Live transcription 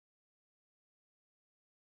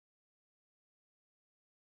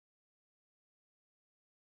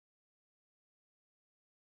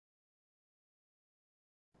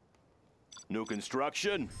New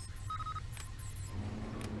construction.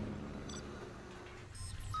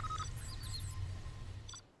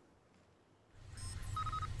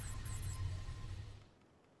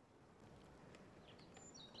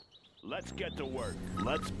 Let's get to work.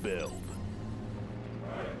 Let's build.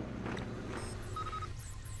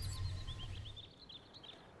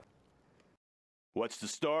 What's the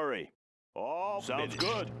story? All sounds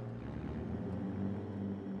good.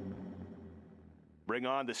 Bring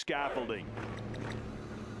on the scaffolding.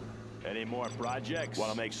 Any more projects?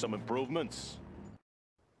 Want to make some improvements?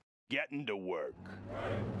 Getting to work.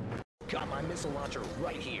 Got my missile launcher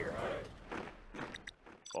right here.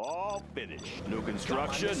 All finished. New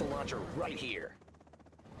construction. Got my missile launcher right here.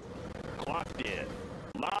 Clocked in.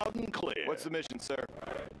 Loud and clear. What's the mission, sir?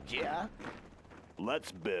 Yeah?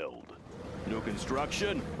 Let's build. New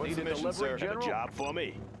construction. What's the mission, sir? Have a job for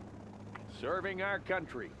me. Serving our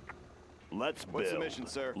country. Let's build. What's the mission,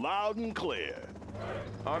 sir? Loud and clear.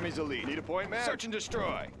 Army's elite. Need a point, man? Search and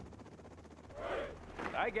destroy.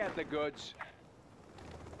 I got the goods.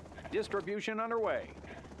 Distribution underway.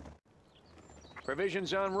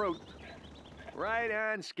 Provisions en route. Right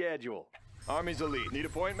on schedule. Army's elite. Need a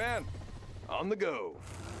point, man? On the go.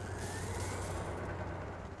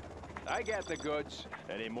 I got the goods.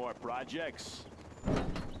 Any more projects?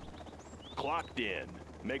 Clocked in.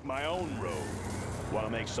 Make my own road. Want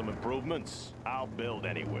to make some improvements? I'll build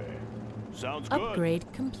anywhere. Sounds good. Upgrade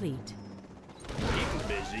complete. Keep 'em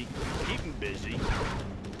busy. Keep 'em busy.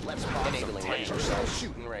 Let's pop enabling laser cell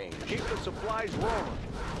shooting range. Keep the supplies rolling.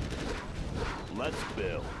 Let's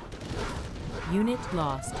build. Unit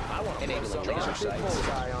lost. I want to enable laser sights.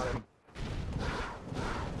 Bullseye on him.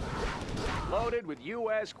 Loaded with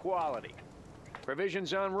U.S. quality.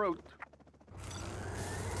 Provisions en route.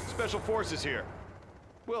 Special forces here.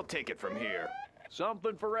 We'll take it from here.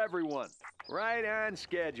 Something for everyone. Right on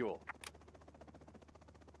schedule.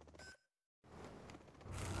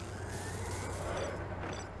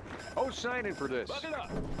 Oh, signing for this. Buck it up.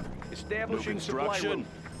 Establishing New supply construction. route.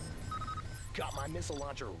 Got my missile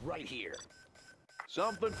launcher right here.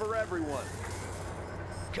 Something for everyone.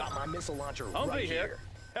 Got my missile launcher I'll right be here. here.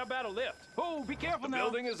 How about a lift? Oh, be careful The now.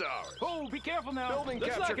 building is ours. Oh, be careful now. Building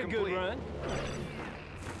Looks capture like a complete. good run.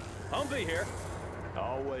 Humvee here.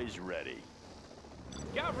 Always ready.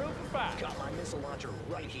 Got room for 5. Got my missile launcher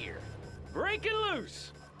right here. Breaking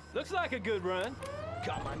loose. Looks like a good run.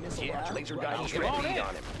 Got my missile launcher Laser right guidance Come ready on in.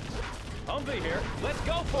 on him. Humvee here. Let's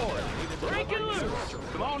go for it. Breaking loose.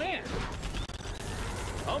 Come on in.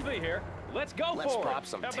 Humvee here. Let's go Let's for it. pop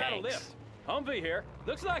some How about a tanks. lift? Humvee here.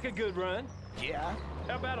 Looks like a good run. Yeah?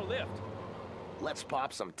 How about a lift? Let's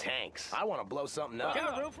pop some tanks. I want to blow something up.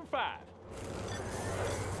 Got room for 5.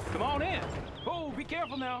 Come on in. Oh, be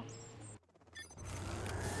careful now.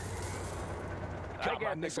 Got I my got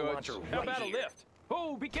the missile goods. launcher How right about here. a lift?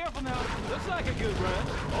 Oh, be careful now. Looks like a good run.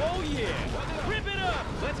 Oh, yeah. Rip it up.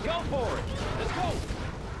 Let's go for it. Let's go.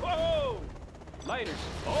 Whoa. Lighters.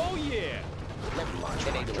 Oh, yeah. Let me launch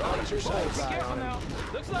enable laser sights. Be careful now.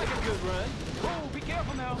 Looks like a good run. Oh, be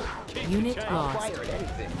careful now. Keep Unit the change. lost. Fire at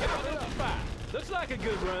anything. Got room for 5. Looks like a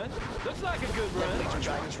good run. Looks like a good run. Laser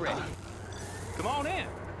guidance ready. Come on in.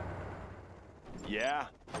 Yeah?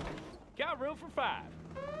 Got room for 5.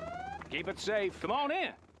 Keep it safe. Come on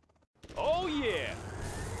in. Oh, yeah.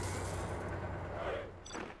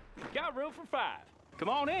 Got room for 5. Come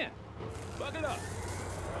on in. Buck it up.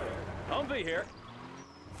 Humvee here.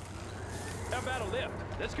 How about a lift?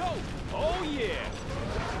 Let's go. Oh, yeah.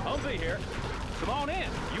 Humvee here. Come on in.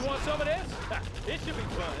 You want some of this? It should be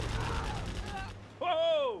fun.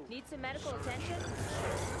 Whoa! Need some medical attention?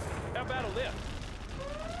 How about a lift?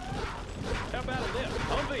 How about a lift?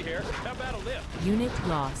 Humvee here. How about a lift? Unit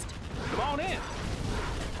lost. Come on in.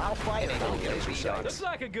 I'll fire enabling laser sights. Looks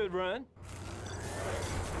like a good run.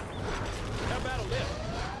 How about a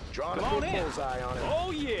lift? Drawing Come a on big in. bullseye on him.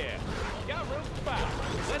 Oh, yeah. Got room for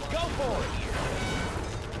 5. Let's go for it.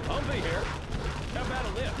 Humvee here. How about a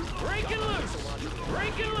lift? Breaking loose.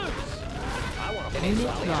 Breaking loose. I want to Unit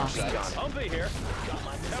laser lost. sights on him. Humvee here. Got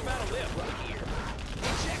my How missile about a lift? right here.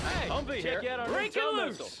 Hey, Humvee here. Check out our Breaking new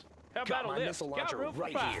loose. missile. How Got about a my lift? missile Got launcher room for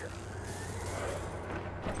right 5. here.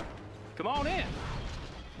 Come on in.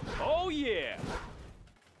 Oh, yeah.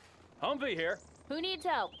 Humvee here. Who needs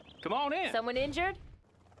help? Come on in. Someone injured?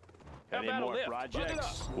 How Any about a more lift? Buck it up.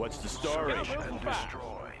 projects? What's the story? Got room for 5.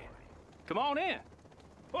 Come on in.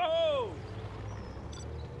 Whoa!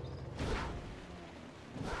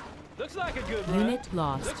 Looks like a good run. Unit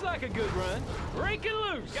lost. Looks like a good run. Breaking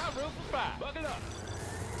loose. Got room for 5. Buck it up.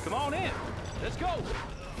 Come on in. Let's go.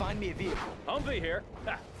 Find me a vehicle. Humvee here.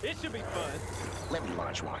 Ha, it should be fun. Let me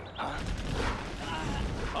launch one, huh?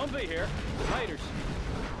 Humvee here. Laters.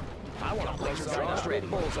 I want to laser guns ready.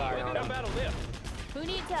 Bullseye on How them. about a lift? Who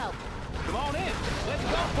needs help? Come on in. Let's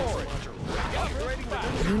go for it. Got room for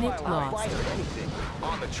five. Unit I'll lost. fire at anything.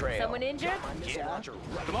 On the trail. Someone injured? My missile launcher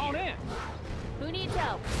right Come on here. in. Who needs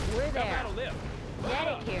help? We're How there. about a lift?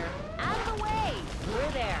 Medic here. Out of the way.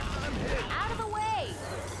 We're there. Out of the way.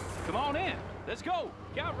 Come on in. Let's go.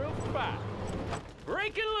 Got room for five.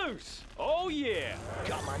 Breaking loose. Oh, yeah.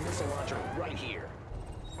 Got my missile launcher right here.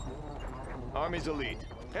 Army's elite.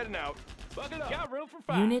 Heading out. Bucket up. Got room for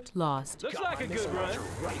five. Unit lost. Looks Got like my a good missile run. launcher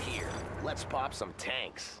right here. Let's pop some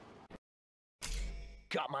tanks.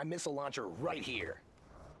 Got my missile launcher right here.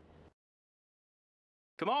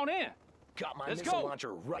 Come on in. Got my Let's missile go.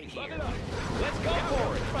 launcher right Bucket here. up. Let's go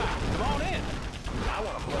for it. Come on in. I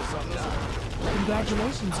want to blow something up.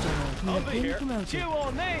 Congratulations, General. You have Humvee been here. promoted. Chew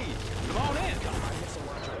on these. Come on in. Got my missile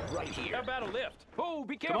launcher right here. How about a lift? Oh,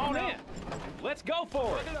 be careful. Come on now. in. Let's go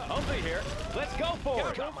for it. Humvee here. Let's go for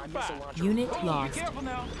it. Got my missile launcher. Unit Oh, lost. be careful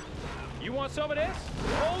now. You want some of this?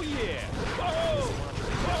 Oh, yeah. Whoa.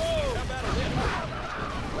 Whoa. How about a lift?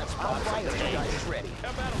 Let's pop some tanks ready.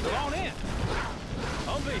 How about a lift? Come on in.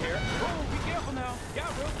 Humvee here. Oh, be careful now. Got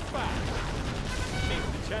room for five. Keep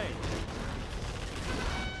the change.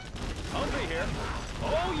 Humvee here.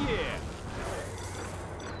 Oh, yeah.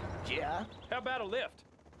 Yeah? How about a lift?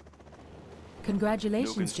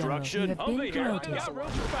 Congratulations, New General. You construction. have been Humvee here. promoted. Got room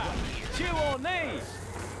for five. Chew on these.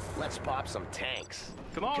 Let's pop some tanks.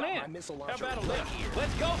 Come on Got in. my missile How launcher about a right lift? here.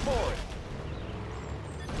 Let's go for it.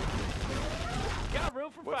 Got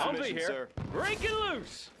room for What's five. the Humvee mission, here. sir? Breaking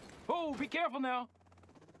loose. Oh, be careful now.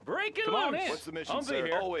 Breaking Come loose. on in. What's the mission, Humvee sir?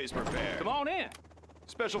 here. Always prepared. Come on in.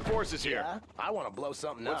 Special forces here. Yeah? I want to blow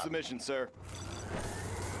something What's up. the mission, sir?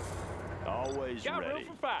 Always Got ready. room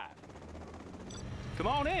for five. Come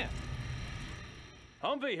on in.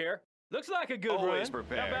 Humvee here. Looks like a good Always run.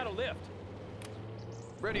 prepared. How about a lift?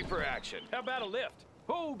 Ready for action. How about a lift?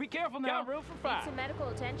 Oh, be careful now. Got room for Need five. some medical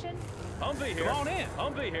attention? Humvee here. Come on in.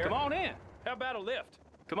 Humvee here. Come on in. How about a lift?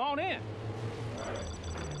 Come on in.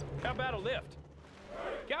 How about a lift?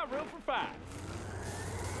 Got room for five.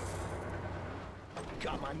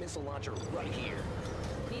 Got my missile launcher right here.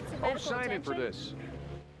 Need some Oh, medical attention? this.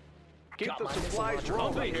 Got my missile launcher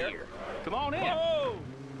right here. Come on in. Whoa!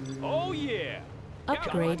 Oh, yeah.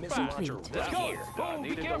 Upgrade missile complete. launcher Let's right go. here. Oh,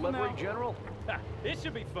 be careful now. General? Ha, it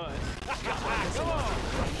should be fun. Got my missile Come on.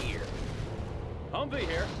 launcher right here. Humvee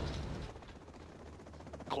here.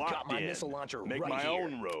 Clocked Got my in. missile launcher Make right my here.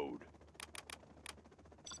 own road.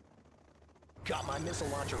 Got my missile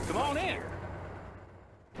launcher Come right on in. here.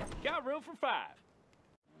 Got room for five.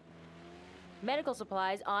 Medical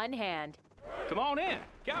supplies on hand. Come on in.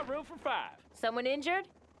 Got room for five. Someone injured?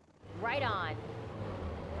 Right on.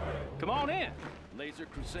 Come on in. Laser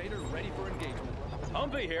Crusader ready for engagement.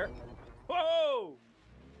 Humvee here. Whoa!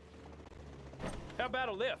 How about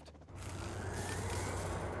a lift?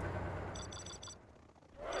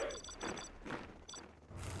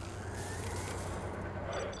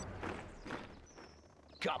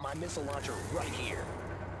 Got my missile launcher right here.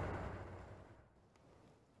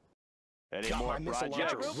 Any Got more my missile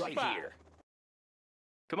projects? launcher room for right five. here.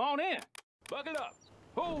 Come on in. Bucket up.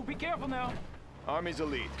 Oh, be careful now. Army's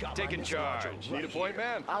elite. Got my Taking missile launcher charge. right Need a point, here.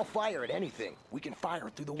 man? I'll fire at anything. We can fire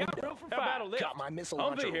through the Got window. room for How five. about a lift? Got my missile Humvee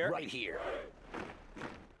launcher here. right here.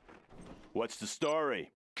 What's the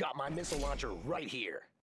story? Got my missile launcher right here.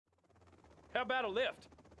 How about a lift?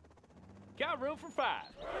 Got room for five.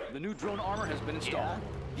 The new drone armor has been installed. Yeah?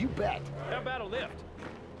 You bet. How about a lift?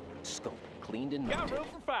 Scope cleaned and Got mounted. room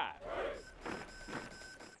for five.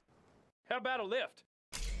 How about a lift?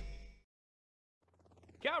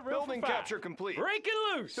 Got room Building for five. capture complete. Breaking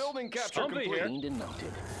loose. Building capture Humvee complete. here. Cleaned and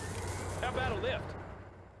mounted. How about a lift?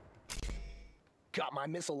 Got my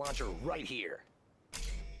missile launcher right here.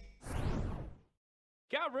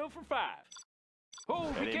 Got room for five.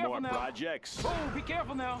 Oh, be Any careful more now. projects? Oh, be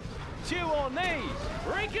careful now. Chew on these.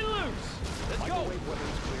 Breaking loose. Let's go.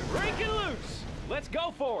 Breaking loose. Let's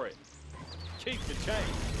go for it. Keep the change.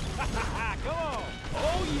 Come on.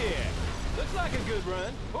 Oh, yeah. Looks like a good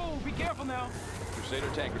run. Oh, be careful now. Crusader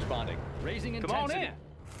tank responding. Raising Come on intensity.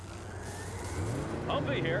 in.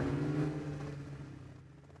 Humvee here.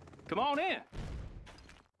 Come on in.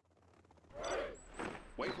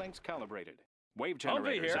 Wavelengths calibrated. Wave Humvee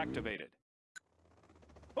generators here. activated.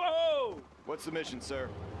 Whoa! What's the mission, sir?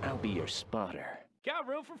 I'll be your spotter. Got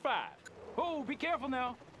room for five. Oh, be careful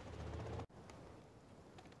now.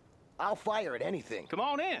 I'll fire at anything. Come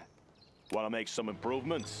on in. Want to make some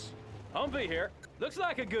improvements? Humvee here. Looks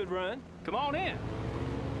like a good run. Come on in.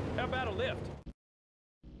 How about a lift?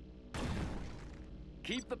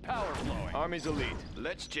 Keep the power flowing. Army's elite.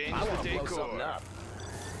 Let's change I want the to blow something decor. up.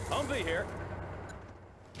 Humvee here.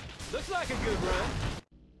 Looks like a good run.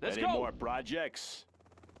 Let's Any go. more projects?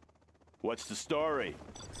 What's the story?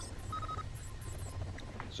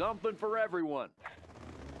 Something for everyone.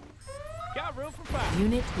 Got room for 5.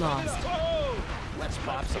 Unit Look it lost. up. Whoa! Let's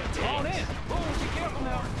pop some Come on in. tanks. Oh, be careful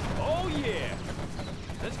now. Oh, yeah.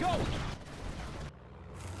 Let's go.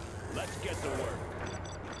 Let's get to work.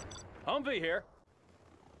 Humvee here.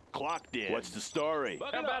 Clocked in. What's the story?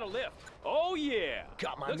 How about a lift? Oh, yeah.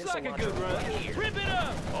 Got my Looks missile like a launcher good run. right here. Rip it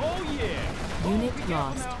up. Oh, yeah. Unit be careful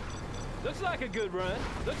lost. now. Looks like a good run.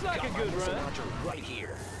 Looks like Got a my good missile run. launcher right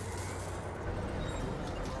here.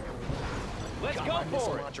 Let's Got go my missile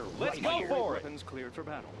for it. launcher Let's right go here. for it. Weapons cleared for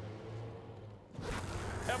battle.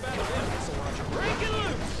 How about a Got my lift? missile launcher Break right it here.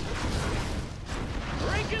 loose.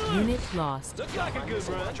 Break it loose. Unit lost. Looks like a my good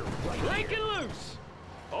missile run. launcher right Break here. it loose.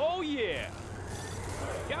 Oh, yeah.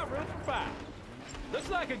 Got room for 5. Looks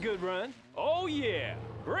like a good run. Oh, yeah.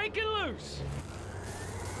 Break it loose.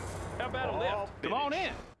 How about a All lift? Come on in.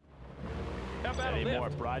 finished. How about Any a lift? more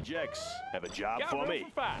projects? Have a job Got for room me?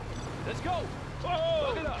 for 5. Let's go. Whoa.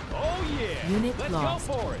 Look it up. Oh, yeah. Unit Let's lost.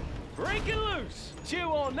 go for it. Break it loose. Chew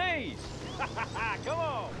on these. Come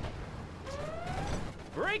on.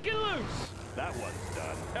 Break it loose. That one's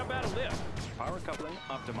done. How about a lift? Power coupling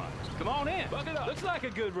optimized. Come on in. Buck it up. Looks like a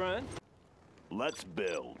good run. Let's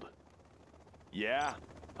build. Yeah?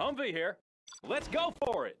 Humvee here. Let's go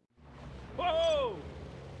for it. Whoa!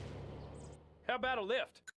 How about a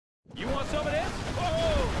lift? You want some of this?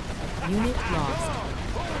 Whoa! Unit Come lost. on!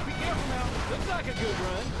 Oh, be careful now. Looks like a good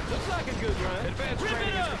run. Looks like a good run. Advanced Rip training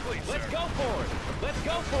it is up. complete, Let's sir. go for it. Let's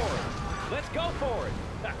go for it. Let's go for it.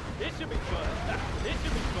 This should be fun. This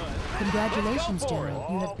should be fun. Congratulations, Let's go for it. General.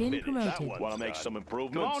 You have been Finished. That promoted. one's Want to make done. some Come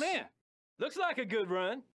improvements? on in. Looks like a good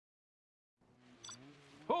run.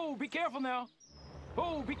 Oh, be careful now.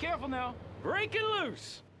 Oh, be careful now. Break it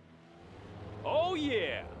loose. Oh,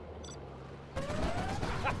 yeah.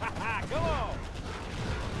 Come on.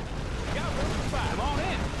 Got room for 5. Come on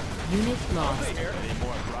in. Unit Over lost. here. Any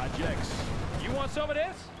more projects? You want some of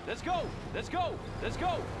this? Let's go. Let's go. Let's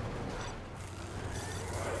go.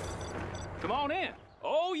 Come on in.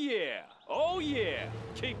 Oh, yeah. Oh, yeah.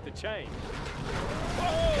 Keep the change.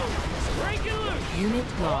 Whoa. Break it loose. Unit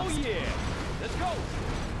Oh, lost. yeah. Let's go.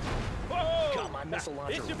 Whoa. Got my missile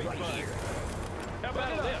launcher This should be right fun. here. How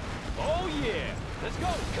about a lift? Oh, yeah. Let's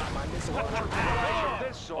go. Got my missile launcher right Oh, here.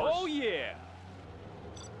 This source. oh, yeah.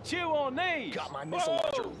 Chew on these. Got my missile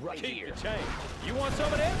launcher Whoa. right Keep here. the change. You want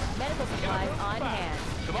some of this? Medical supplies on hand.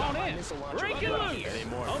 Come Got on my in. missile launcher Break it right loose. here. Any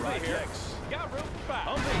more Humvee here. projects? Got room for 5.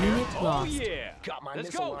 Humvee Unit here. lost. Oh, yeah. Got my Let's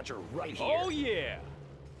missile go. launcher right here. Oh, yeah.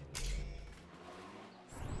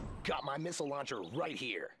 Got my missile launcher right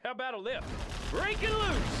here. How about a lift? Break it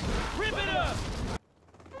loose. Rip it up.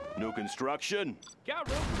 New construction? Got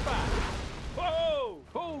room for 5. Whoa.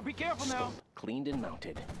 Oh, be careful now. Cleaned and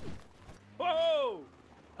mounted. Whoa.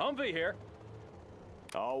 Humvee here.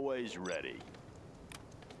 Always ready.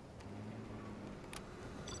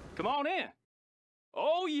 Come on in.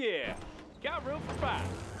 Oh, yeah. Got room for 5.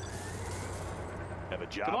 Have a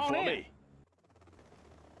job Come on for in. me?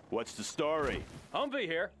 What's the story? Humvee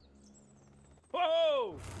here.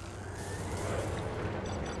 Whoa!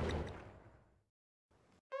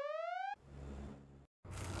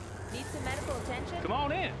 Need some medical attention? Come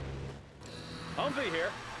on in. Humvee here.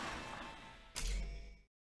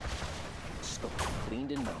 Scope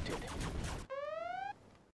cleaned and mounted.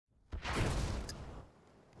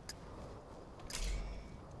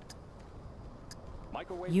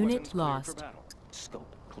 Microwave Unit weapons cleared lost. for battle.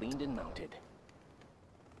 Scope cleaned and mounted.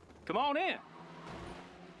 Come on in.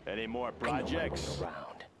 Any more I know my way projects?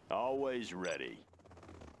 around. Always ready.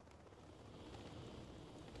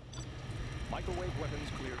 Microwave weapons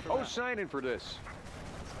cleared for Oh, battle. signing for this.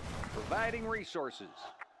 Providing resources.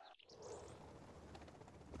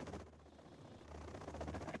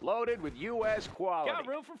 Loaded with U.S. quality. Got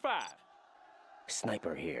room for 5.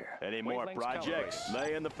 Sniper here. Any more Wavelengths projects?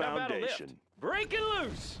 calibrated. Laying the How about a lift? foundation. Break it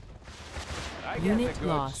loose. I got the Unit goods.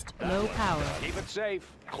 lost. Low power. Keep it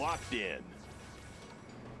safe. Clocked in.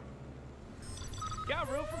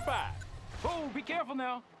 Got room for 5. Oh, be careful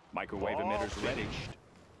now. Microwave All emitters ready. finished.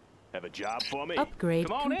 Have a job for me? Upgrade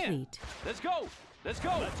Come on in. complete. Let's go. Let's go.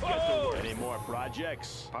 Let's get to Whoa! work. Any more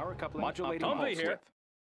projects? Power coupling Modulating optimized. Humvee pulse here. width.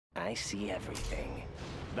 I see everything.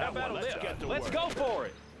 How That about one, a let's lift? get to Let's work. go for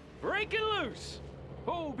it. Break it loose.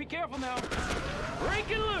 Oh, be careful now. Break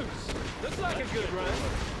it loose. Looks like a good run.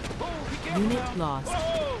 Oh, be careful Unit now. lost.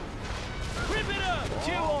 Whoa! Rip it up.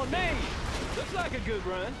 Chew on these. Looks like a good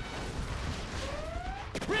run.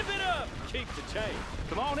 Rip it up. Keep the change.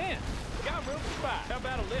 Come on in. Got room for 5. How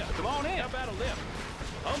about a lift? Come on in. How about a lift?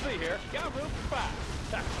 Humvee here. Got room for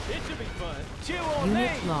 5. It should be fun. Chew on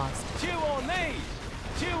Unit these. lost. Chew on these.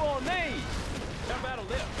 Chew on these. How about a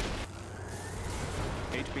lift?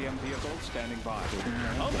 HBM vehicle standing by.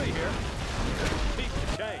 Humvee here. Keep the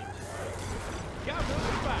change. Got room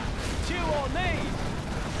for 5. Chew on these.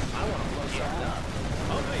 I want to blow something up.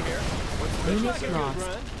 Humvee here. Looks Unit like a good lost.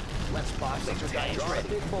 run. Let's pop some tanks ready.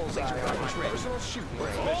 Big bullseye on my personal shooting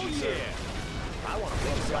range. Oh, yeah. I want to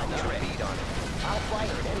blow something up. Beat on it. I'll fire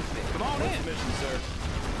at anything. Come on in. Mission, sir.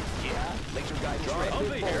 Yeah, laser guidance ready.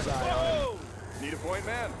 Humvee Big here. bullseye on it. Whoa. Need a point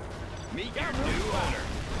man. Meet your new owner.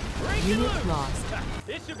 Break it Unit loose. lost.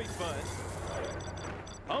 This should be fun.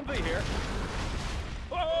 Humvee here.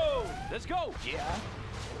 Whoa! Let's go. Yeah,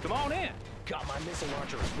 Come on in. got my missile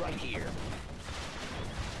launcher right here.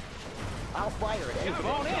 I'll fire at anything. Come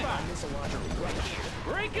on in. Got my missile launcher right here.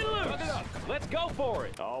 Break it loose. Let's go for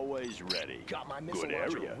it. Always ready. Got my missile Good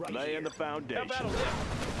launcher area. right Laying here. the How foundation. about a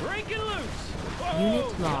lift? Break it loose. Whoa!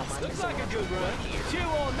 Unit lost. Looks like a good run. Chew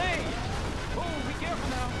on these. Oh, be careful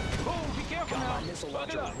now. Oh, be careful Got now. my missile Buck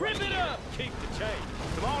it launcher up. right Rip it here. up. Keep the change.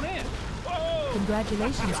 Come on in. Whoa!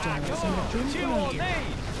 Congratulations, General. Come You on. have been Chew on promoted.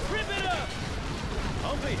 these. Rip it up.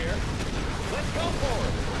 Humvee here. Let's go for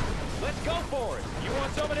it. Let's go for it. You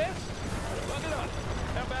want some of this? Buck it up.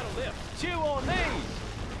 How about a lift? Chew on these.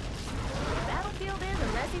 Battlefield is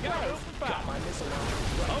a messy Got room place. for Got 5. my missile launcher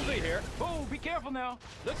right Humvee here. here. Oh, be careful now.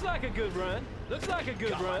 Looks like a good run. Looks like a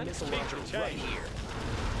good Got my run. missile Keep launcher the right change. here.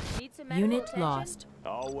 Need some medical Unit attention? lost.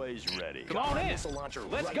 Always ready. Come Got on my in. missile launcher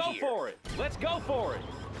Let's right go here. for it. Let's go for it.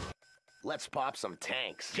 Let's pop some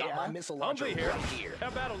tanks. Got Yeah. my missile launcher Humvee here. right here. How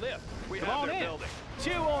about a lift? We Come have on their in. building.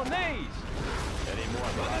 Chew on these. Any more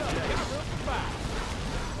Got projects? room for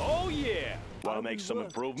 5. Oh, yeah. Want to make some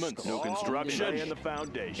improvements? New Oh, construction. yeah. Laying the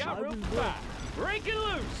foundation. Got room for 5. Break it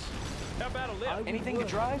loose. How about a lift? Anything to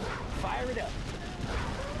drive? Fire it up.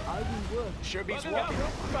 Sure beats Got room walking.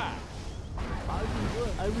 for 5.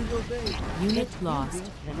 Unit lost.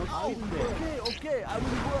 Come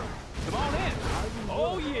on in.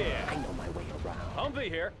 Oh, yeah. I know my way around. Humvee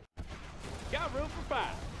here. Got room for 5.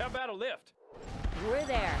 How about a lift? We're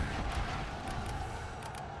there.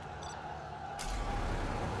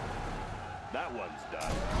 That one's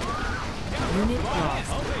done. Unit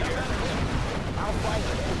lost. Humvee here. I'll fire it.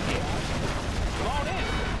 Come on in.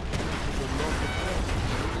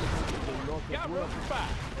 Got room for 5.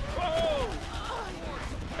 Whoa!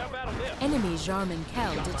 How about a lift? Enemy Jarman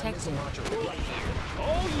Kell detected. Launcher right here.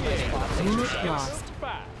 Oh, yeah. Unit lost.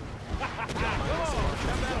 5. Come on. How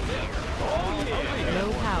about a lift? Oh, yeah. No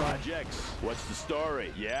power. Projects. What's the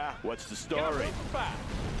story? Yeah? What's the Got story? room for 5.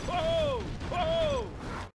 Whoa! Whoa!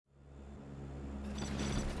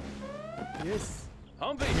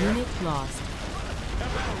 Humvee here. Unit lost. How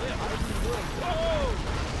about a lift? Whoa!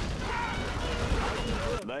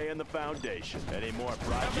 Laying the foundation. Any more How about a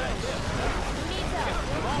projects? lift? Who needs help?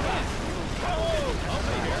 Come on in. Whoa!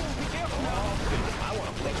 Humvee here. Be careful now. I want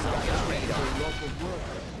to play some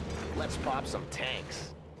radar. Let's pop some tanks.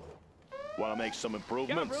 Want to make some Got room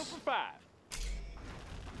improvements? for 5.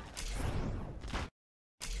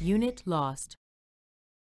 Unit lost.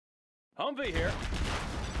 Humvee here.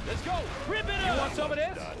 Let's go. Rip it up. You want some of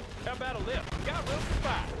this? Done. How about a lift? Got room for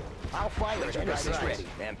 5. I'll fire it. Anything's ready.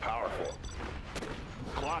 And powerful.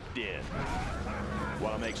 Clocked in.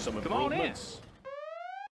 Want to make some Come on in. improvements?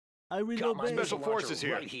 Got my Special missile forces launcher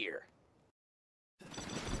here. right here.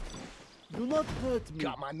 Do not hurt me.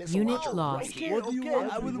 Got my missile Unit launcher lost. right here. What do you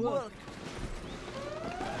want? I will work.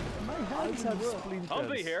 My hands have splinters.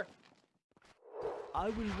 Humvee here. I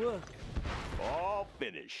will work. All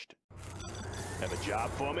finished. Have a job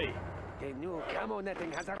for me? I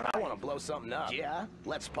want to blow something up. Yeah?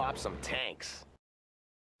 Let's pop some tanks.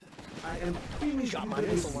 I am finished Got with my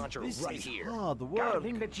this. missile launcher This right is here. hard work. I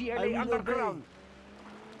will obey.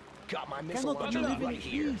 Got my missile Cannot launcher live in right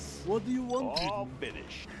here. peace. What do you want All with me?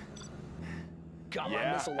 finished. Got my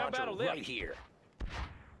Yeah. missile How about launcher a lift? right here.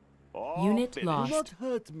 All Unit finished. Do lost. not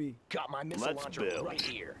hurt me. Got my missile Let's launcher build. right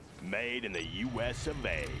here. Made in the US of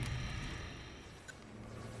A.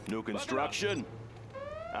 New construction.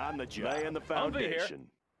 On the job. Laying the Humvee here. foundation.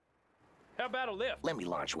 How about a lift? Let me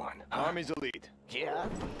launch one. Army's elite. Yeah?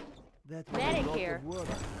 That was Medic a lot here. of work.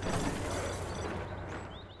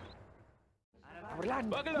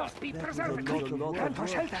 Buck it up. That was a lot of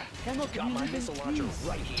work. Cannot Got my live in missile launcher peace.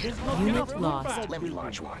 right here. There's not Unit enough room lost. for that Let me building.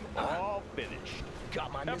 launch one. All finished.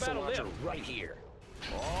 Got my How missile about a launcher lift? right here.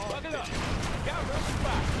 Buck it up. Got room for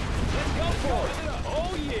 5. Let's go for it.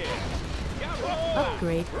 Oh, yeah. Got room for 5.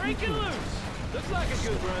 Upgrade Break it complete. loose. Looks like a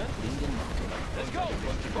good run. Let's go.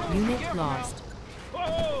 Oh, Unit careful lost. now.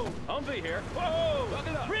 Whoa! Humvee here. Whoa! Buck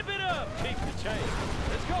it up. Rip it up. Keep the chain.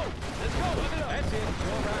 Let's go. Let's go. Buck it up. That's it.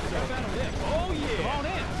 Go around here. About a lift. Oh, yeah. Come on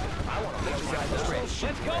in. I want to make you guys stretch.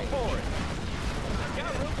 Let's go for it.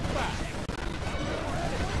 Got room for 5.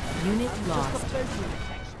 Unit lost.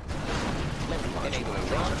 Enabling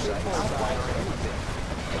laser sight. I'll fire anything.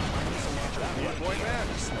 Point man.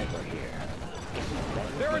 Sniper here.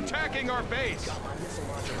 They're attacking our base. Got my missile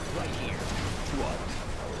launcher right here. What?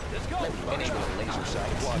 Let's go. Enabling laser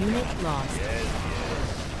sight. Unit lost.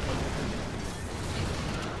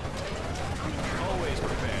 Always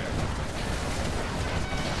prepared.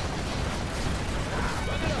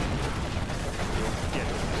 Buck it up.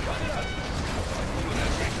 Buck it up.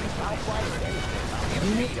 I'll fire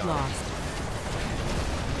anything. Unit lost.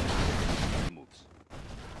 Moves.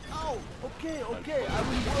 Oh, okay, okay. I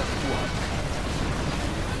will work.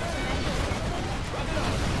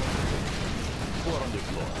 Four on the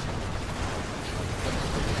floor.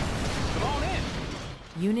 Come on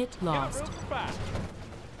in. Unit Got lost. room for 5.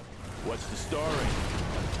 What's the story?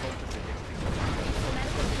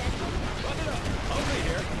 Buck it up. Humvee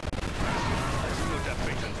here.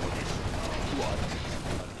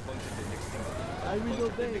 I will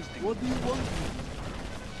obey. What do you want?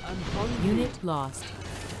 I'm hungry. Unit lost.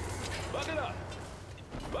 Buck it up.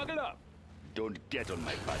 Buck it up. Don't get on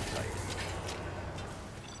my bad side.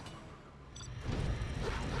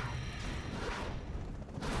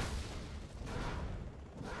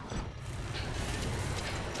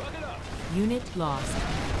 Buck it up. Unit lost.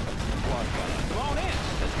 Come on in.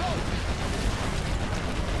 Let's go.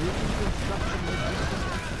 Building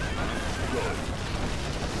construction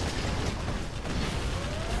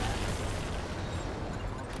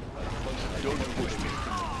Don't push me.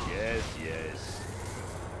 Yes, yes.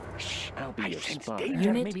 Shh, I'll be your spy.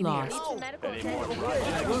 Unit lost. Need some medical Any more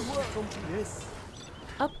attention. I will work. Yes,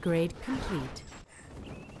 Upgrade complete.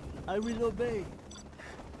 I will obey.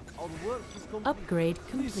 Our work is complete. Upgrade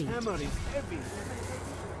This complete. hammer is heavy.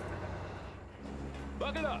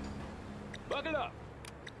 Buck it up. Buck it up.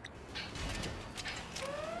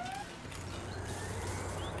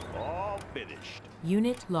 All finished.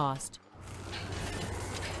 Unit lost.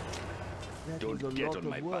 That Don't is a get lot on of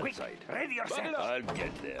my work. bad side. Ready Buck yourself. it up. I'll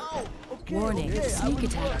get there. Oh, okay, Warning, okay, I sneak will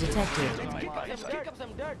attack work. detected. Kick up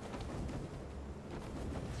some dirt.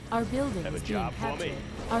 Our building Have a is being job for me? captured.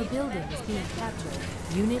 Our building is being captured.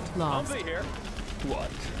 Unit lost. Humvee here.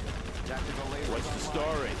 What? What's the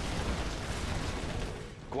story?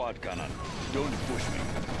 Quad cannon. Don't push me.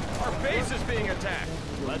 Our base is being attacked.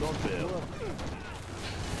 Let's build.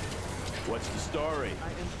 What's the story?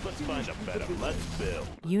 Let's find a better. Let's build.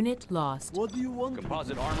 Unit lost. What do you want?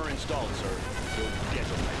 Composite armor installed, sir. Don't get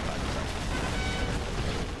on my bad side.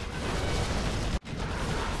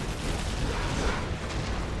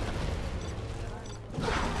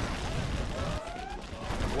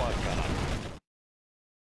 Quad cannon.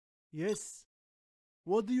 Yes.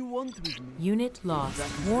 What do you want with me? Unit lost.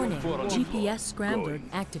 Warning, Foot on the GPS floor. scrambler Going.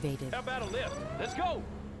 activated. How about a lift? Let's go.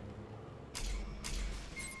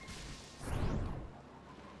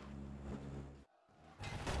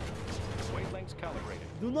 Wavelengths calibrated.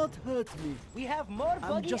 Do not hurt me. We have more I'm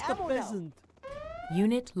buggy just a ammo now. peasant.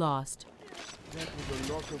 Unit lost. That was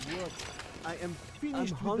a lot of work. I am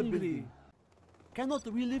finished with the building. Cannot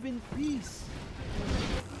we live in peace?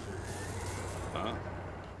 Huh?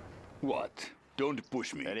 What? Don't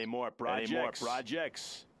push me. Any more projects? Any more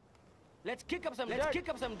projects? Let's kick up some dirt. Let's kick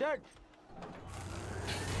up some dirt.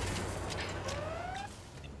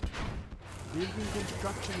 Building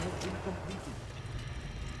construction has been completed.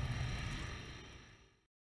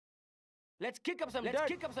 Let's kick up some dirt.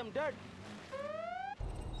 Let's kick up some dirt.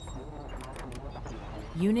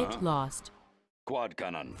 Unit lost. Quad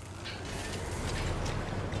cannon.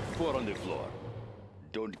 Four on the floor.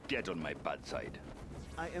 Don't get on my bad side.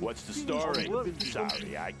 I am What's the finished story? with the building.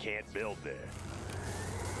 Sorry, I can't build there.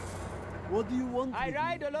 What do you want I with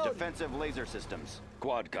ride me? alone. Defensive laser systems.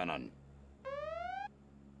 Quad cannon.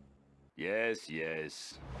 Yes,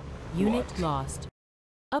 yes. Unit What? lost.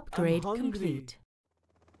 Upgrade hungry. complete.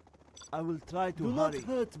 I will try to Do hurry. not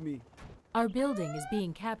hurt me. Our building is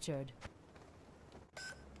being captured.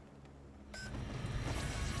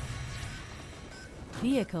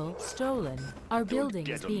 Vehicle stolen. Our building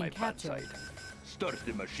Don't is get on my being bad captured. side. Start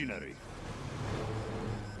the machinery.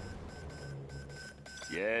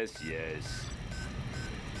 Yes, yes.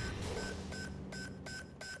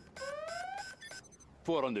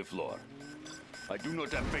 Four on the floor. I do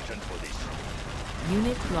not have patience for this.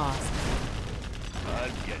 Unit lost. I'll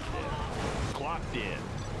get there. Clocked in.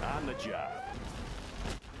 On the job.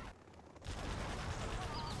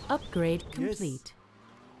 Upgrade complete.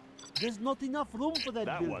 There's not enough room for that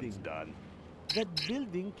building. That one's done. That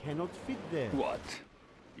building cannot fit there. What?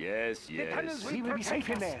 Yes, yes. We will be safe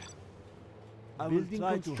in there. Building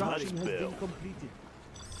Let's construction has been build. completed.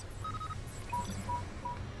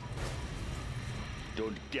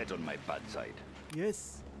 Don't get on my bad side.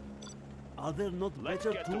 Yes. Are there not Let's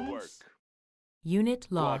better get tools? to work. Unit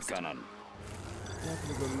Quad lost. cannon. That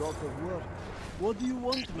was a lot of work. What do you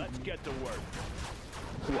want with Let's me? get to work.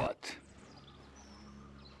 What?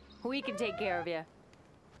 We can take care of you.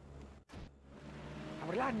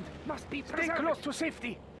 Our land must be preserved. Stay close to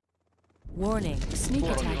safety. Warning, sneak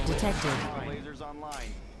attack detected. Lasers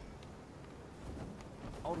online.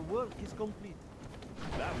 Our work is complete.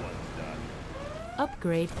 That one's done.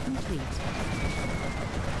 Upgrade complete.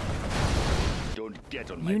 Don't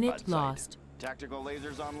get on my Unit bad side. lost. Tactical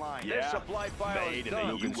lasers online. Yeah. supply file Made is in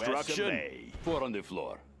done. the Construction. USA. 4 on the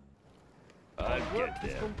floor. I'll Work get is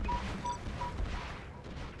there. complete.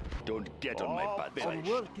 Don't get on my All bad Our side.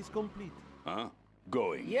 work is complete. Huh?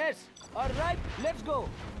 Going. Yes. All right. Let's go.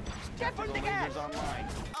 Step on Tactical the gas. lasers online.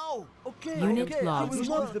 Oh, okay. Unit okay. lost. I will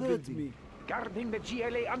not hurt me. Guarding the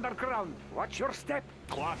GLA underground. Watch your step.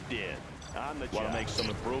 Clocked in. On the Wanna job. make some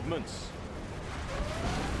improvements.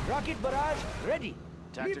 Rocket barrage ready.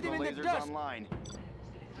 Leave Tactical them in the lasers dust. online.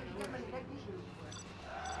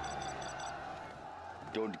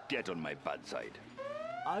 Don't get on my bad side.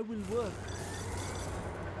 I will work.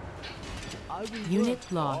 I will Unit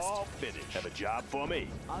work. lost. All finished. Have a job for me.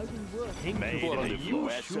 I will work. Made Four on in the the floor.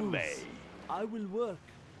 US of A. I will work.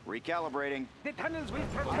 Recalibrating. The tunnels will I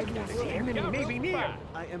protect will us. work. The enemy may be near.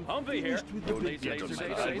 I am Humvee here. finished with the Don't building. get on my Laser, bad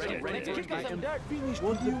laser, side. laser, laser. I am finished.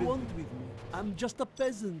 What do you want with me? I'm just a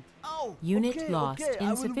peasant. Oh, Unit okay, lost. okay,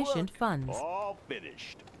 I will Insufficient work. funds. All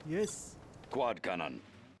finished. Yes. Quad cannon.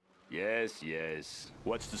 Yes, yes.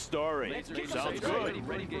 What's the story? Laser, laser, Sounds laser, good. ready,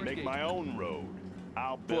 ready, ready, Make ready. my own road.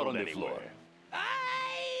 I'll 4 build on the anywhere. floor.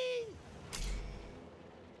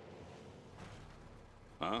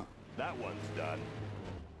 Huh? That one's done.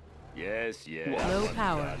 Yes, yes. Low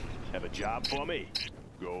power. Done. Have a job for me.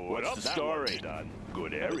 Good. What's up, the story? story? Done.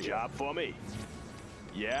 Good area. Have a job for me.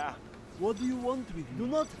 Yeah. What do you want with me? Do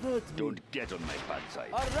not hurt me. Don't get on my bad side.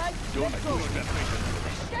 All right. Don't Let's go. push me.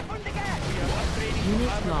 Step on the gas.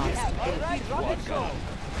 Unit lost. All right. Quad Rocket go. cannon.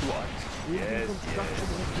 What? Building Yes, construction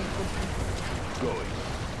yes. has been completed. Going.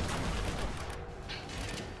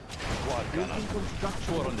 Quad Building cannon.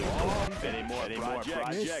 construction 4 on the has been floor. completed. Any more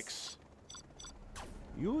projects?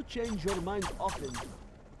 You change your mind often.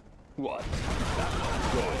 What?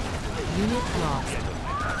 Unit lost.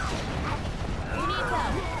 We need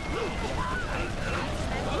help.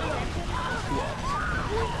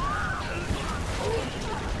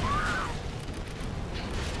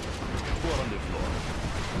 Four on the floor.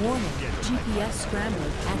 Warning, GPS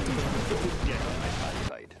scrambler activated. Get on my bad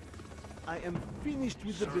side. I am finished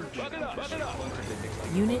with the building. Buck it up, buck it up.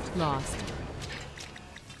 Unit lost.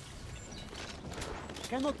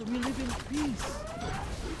 Cannot we live in peace?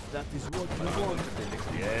 If that is what you want.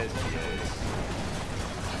 Yes, yes.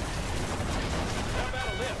 How about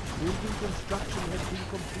a lift? Building construction has been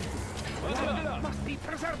completed. Buck it up. Must be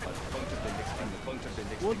preserved.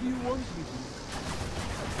 What do you want with me?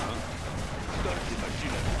 Dirty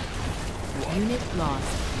machinery. Unit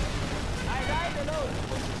lost. I ride alone.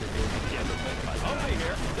 Humvee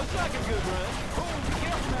here. Looks like a good run. Oh, be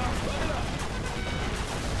careful now. Buck it up.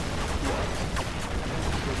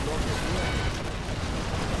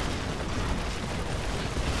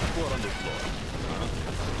 Four on the floor.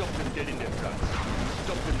 Stop them dead in their tracks.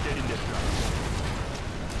 Stop them dead in their tracks.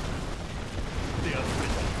 They are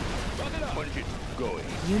prison. Buck it up. Punch it. Going.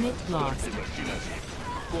 Unit lost. Dirty machinery.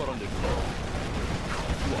 Four on the floor.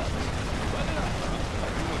 What? Buck it up.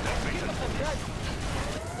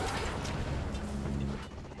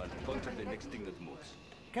 I'll puncture the next thing that moves.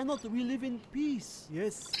 Cannot we live in peace?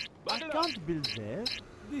 Yes. I Back it up. can't build there.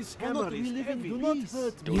 This Cannot hammer we is live in heavy. Do not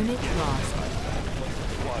hurt me. Unit lost.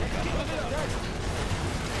 Quad cannon.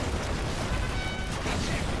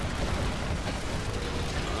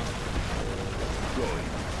 Going.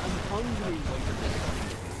 I'm hungry.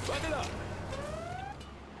 Buck it up.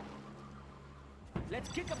 Let's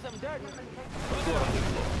kick up some dirt. Four on the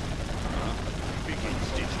floor. Begin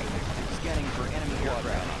stitching. Scanning for enemy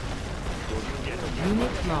aircraft. Don't get on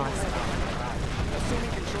Unit lost.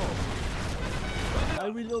 Assuming control. I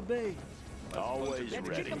will obey. Always Let's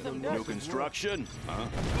ready. kick up some dirt. New construction? Stop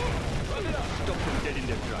them dead in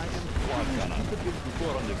their tracks. Quad cannon.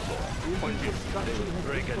 Four on the floor. Punch it. They will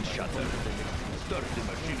break and shatter. Start the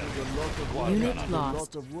machinery. Quad Unit cannon. A lost.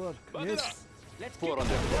 lot of work. Buck it up. Yes. Let's Four kick on up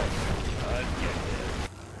the some floor. dirt. I'll get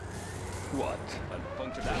there. What? I'll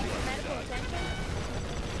puncture that Medical attention?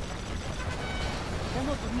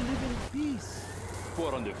 Cannot we live in peace?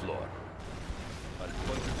 Four on the floor. I'll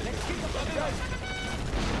puncture the Let's kick up some dirt.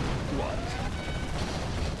 What?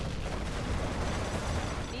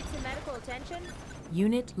 Need some medical attention?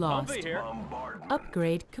 Unit lost. Humvee here.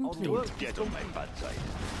 Upgrade complete. Don't get on my bad side.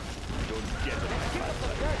 Don't get on my bad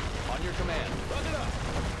side. On your command. Bug it up.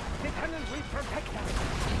 Lieutenant, we protect us.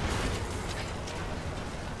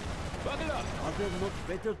 Bug it up. Are there not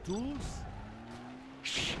better tools?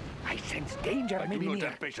 Shh! I sense danger, I do maybe not near.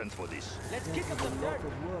 have patience for this. Let's kick up A some lot dirt.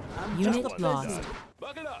 of work. I'm Unit just a lost. peasant.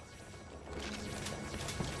 Bug it up.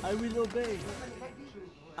 I will obey.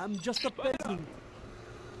 I'm just a peasant.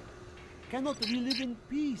 Cannot we live in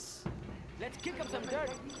peace? Let's kick up some dirt.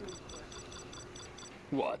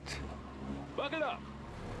 What? Bug it up.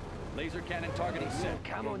 Laser cannon targeting set.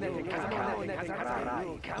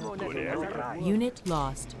 Unit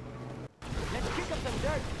lost. Let's kick up some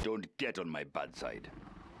dirt. Don't get on my bad side.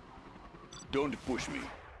 Don't push me.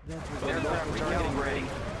 Aircraft targeting ready.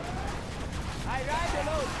 I ride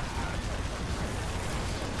alone.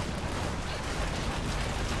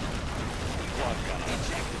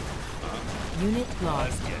 Unit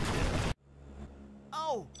lost.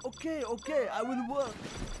 Oh, okay, I will work.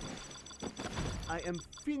 I am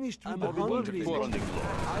finished with the I'll be hungry. four on the floor.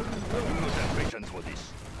 I will I do work. not have patience for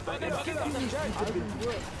this. Bug it up. I will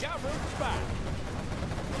work. Got room for 5.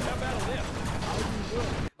 How about a lift? I will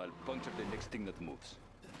work. I'll puncture the next thing that moves.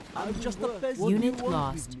 I'm just a peasant. Unit What do you want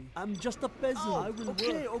lost. with me? I'm just a peasant. Oh, I will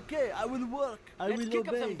okay, I will work. I Let's will kick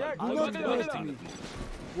up obey. some dirt. Do Bug not it up. hurt me.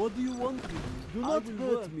 What do you want with me? Do not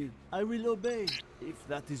hurt me. I will obey. If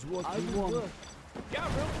that is what you want. Work. Got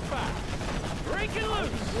room for 5. Break it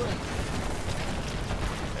loose.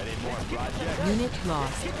 Any more projects? Unit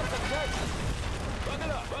lost. Bug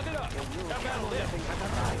it up. Bug it up. How about a lift?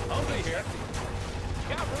 Humvee here.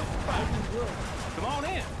 Got room for 5. Come on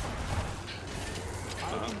in.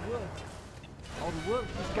 I will work. Our work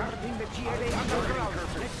is Guarding the GLA underground.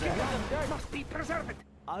 Let's kick up some dirt. Must be preserved.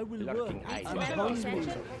 I will Lurking work. eyes. I'm Medical hungry.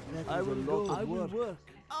 attention? I will go. I will work.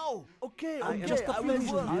 Oh, okay. I'm just a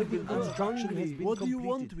peasant. Building construction has been What do you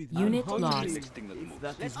want with me? Unit I'm hungry. lost. Next thing that moves.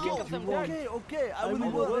 That Let's is kick what up you some want. dirt. Okay, I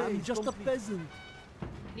will work. I'm just a peasant.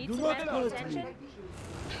 Need Do some not medical hurt me. attention?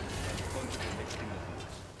 Puncture the next thing that moves.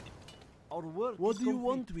 Our work What do you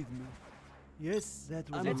want with me? Yes, that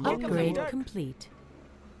was Let's a kick up some Upgrade dirt. complete.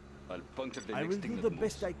 I'll puncture the I next will thing do that the moves.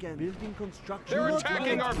 best I can. Building construction. They're Do not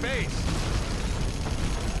attacking hurt our me. base.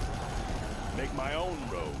 Make my own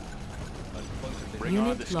road. I'll puncture the Bring on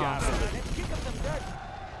Unit the lost. scaffolding. Let's kick up some dirt.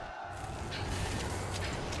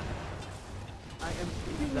 I am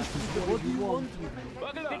finished with what do you want with me?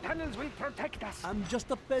 Bug it The up. tunnels will protect us. I'm just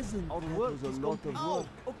a peasant. Our work is a lot of work.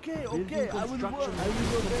 Okay, Building I will work. I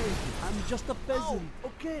will obey. I'm just a peasant.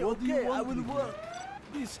 Okay, what do you want I will work.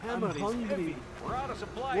 This hammer is hungry. We're out of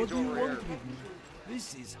supplies What do you over want here. with me?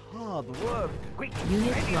 This is hard work. Quick,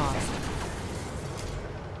 Unit lost.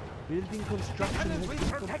 Building construction tunnels has will been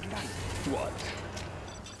protect complete. us. What?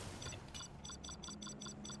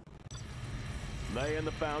 Laying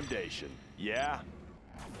the foundation. Yeah?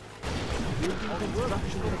 Building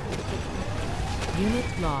construction has been complete.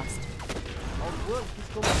 Unit lost. Our work is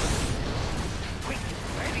complete.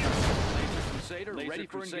 Laser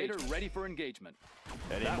Crusader ready for engagement.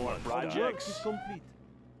 Any That more one's Our work is projects? complete.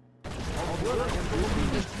 Our work and building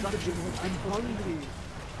construction has been hungry.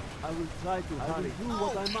 I will try to hurry. Do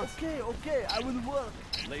what I must. Okay, I will work.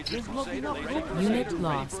 Laser There's not Crusader, enough Laser room. Crusader Unit ready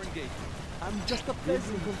lost. for engagement. I'm just a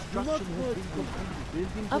peasant. Construction has been completed.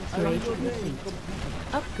 Building Upgrade construction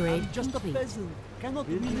complete. Upgrade I'm just a complete. peasant. Cannot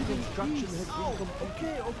we live in construction has been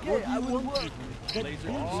completed. Okay, I will work. That Laser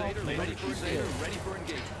building Crusader, is Laser Crusader ready for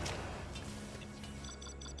engagement.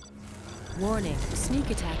 Warning. Sneak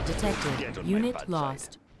attack Get detected. on my Unit bad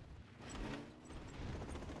lost.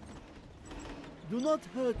 Do not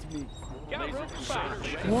hurt me. Got room for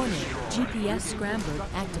 5. Warning. GPS scrambler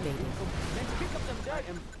activated. Let's kick up some I dirt.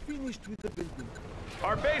 am finished with the building.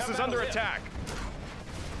 Our base is under attack.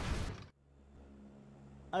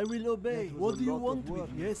 I will obey. What do you want with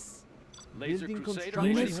me? Yes. Laser Building Crusader construction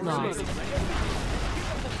Unit ready for lost. engagement.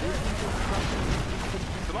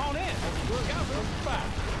 Come on in. Got room for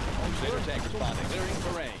 5. Crusader tank responding. Clearing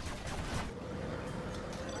terrain.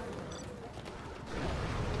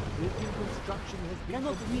 Building construction has been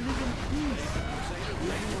Cannot we live in peace?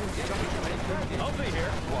 Humvee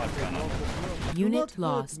here. Do Unit not hurt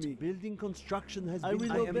lost. me. Building construction has I been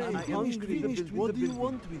will obey. I am Hungry. finished. What do you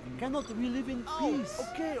want with me? Cannot we live in peace?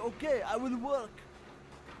 Okay, I will work.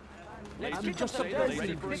 Laser I'm just a Crusader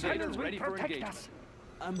ready peasant. for engagement. Ready for engagement.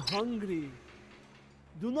 I'm hungry.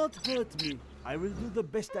 Do not hurt me. I will do the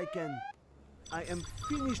best I can. I am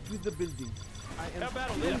finished with the building. I am How about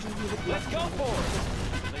a finished lift? with the Let's go platform.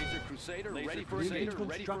 for it. Laser Crusader, ready for Building engagement.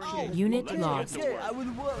 Ready for construction. engagement. Unit Let's get lost. to Okay, work. I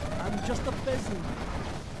will work. I'm just a peasant.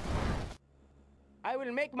 I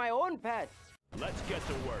will make my own path. Let's get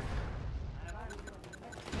to work.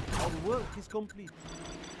 Our work is complete.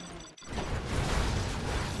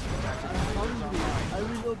 I'm hungry. I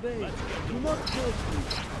will obey. Do not hurt me.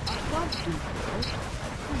 I can't do that.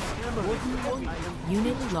 Please, Hammer, what do you want? I am Unit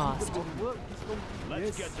finished with lost. the Our work is complete.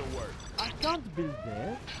 Let's Yes. get to work. I can't build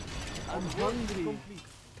there. I'm hungry. Complete.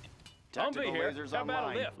 Tactical here. lasers How about a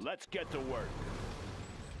online. lift? Let's get to work.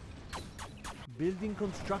 Building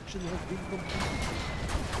construction has been completed.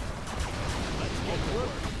 Let's get to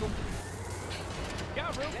work.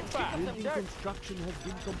 Got room for five. Building construction has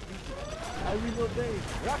been completed. I will obey.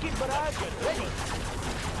 Rocket barrage ready.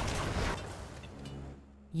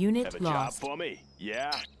 Unit Have a lost. job for me?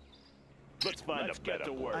 Yeah. Let's find a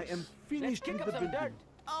better work. I am finished kick with up the some building. dirt.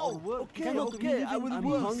 Oh, work. Okay, cannot okay, I will I'm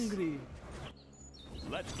work. Hungry.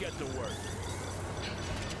 Let's get to work.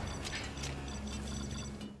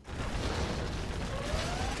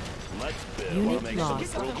 Let's build. Unit Wanna make some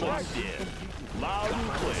lost. improvements? Yeah. Loud and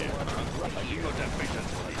clear. I do not have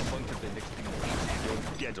patience for this. Point to the next thing.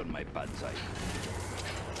 Don't get on my bad side.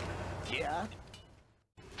 Yeah?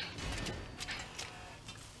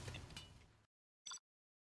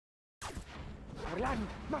 Our land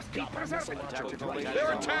must be preserved. Tactical lasers They're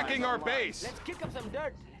online. attacking our base. Let's kick up some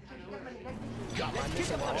dirt. Got my Let's kick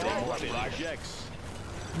missile up some launcher dirt. More right here. projects.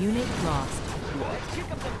 Unit lost. Let's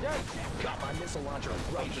kick up some dirt. Got my missile launcher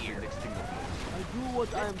right here. I do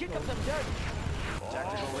what I am Let's kick up told. some dirt.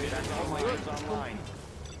 Tactical lasers online.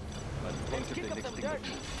 Let's kick up some dirt.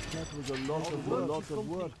 That was a lot of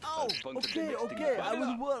work. Oh, Okay, okay, I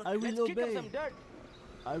will work. I will let's kick up obey. some dirt.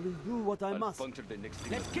 I will do what I must.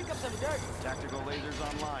 Let's kick up some dirt. Tactical lasers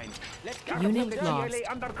online. Let's kick up Unit some dirt. lost.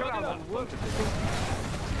 Underground. Let's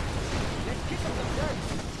kick up some dirt.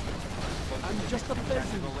 I'm just a peasant.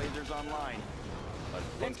 Tactical lasers online.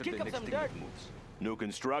 Let's kick up some dirt. New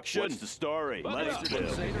construction. What's the story? Let's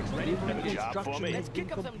build. Have a job for me? Let's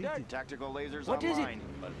kick up some dirt. Tactical lasers What is it? online.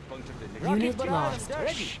 Rocket Unit barrage lost.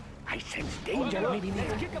 ready. I sense danger. Let's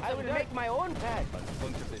kick up some dirt. I will make my own path.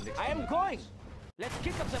 I am going. Let's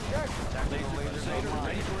kick up some dirt. Tactical lasers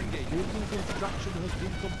online. Building construction has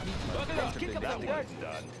been completed. Let's kick up some dirt.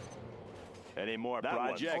 Done. Any more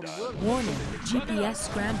projects? Warning. GPS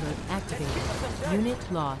scrambler activated.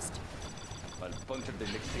 Unit lost. Let's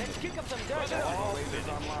kick up some dirt. Tactical lasers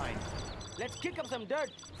online. Let's kick up some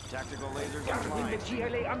dirt. Tactical lasers online.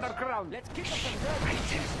 GLA underground. Let's kick up some dirt. I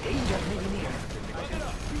sense danger maybe near.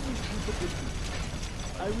 Finished with the building.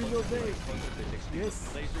 I will obey.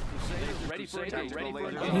 Yes. Laser Crusader, ready for engagement. Ready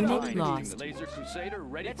for Tactical engagement. Unit online. lost. Laser Crusader,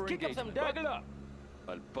 ready Let's for kick up engagement. some dirt. Buck it up.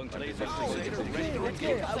 Laser Oh, Crusader, ready for okay,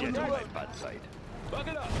 engagement. I will Get on work. my bad side. Buck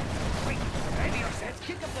it up. Let's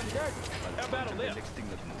kick up some dirt. How about a lift?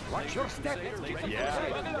 Watch your step. Yeah.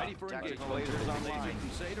 Buck it up. Ready for Tactical engagement. lasers online. Laser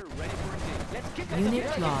Crusader, ready for engagement. Let's kick up Unit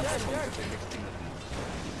some dirt. lost.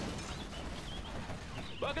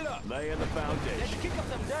 Buck it up. Laying the Let's foundation. kick up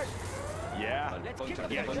some dirt. Yeah. Let's kick up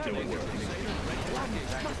Get some to dirt. work.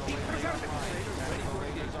 Tactical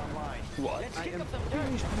lasers online. What? Let's I kick am up some dirt.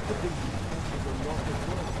 finished with the building. That was a lot of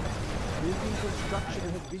work. Building construction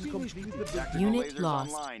has been completed. Tactical Unit lasers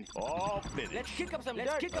lost. online. All finished. Let's kick up some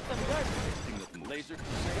dirt. Kick up some dirt. Laser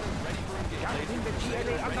Crusader, ready for engagement.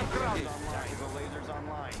 GLA underground. Tactical lasers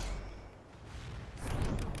online.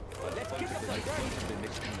 Let's kick up some dirt.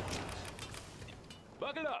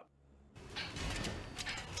 Buck it up.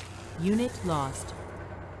 Unit lost.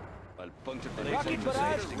 Rocket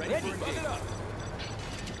barrage ready. Buck it up.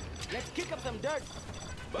 Let's kick up some dirt.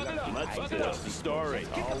 Buck it up. Let's. Buck it What's up. the story? Let's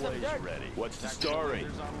kick up some Always dirt. ready. What's the Tactical story?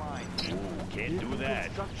 lasers online. Ooh, can't do that.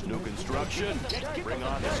 New construction. Let's kick Bring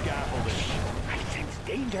up on some the dirt. scaffolding. I sense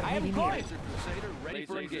danger I am maybe going. near. Laser Crusader, ready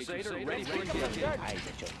for engagement. Ready for Kick up some engagement. dirt. Eyes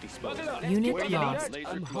at your Buck disposal. it up. Unit kick up some lost. dirt. Laser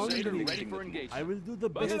I'm Crusader, hungry. ready for engagement. I will do the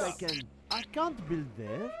Buck it best I up. can. I can't build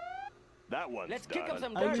there. That one's Let's done. kick up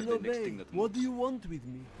some I dirt. will obey. What do you want with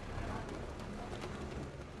me?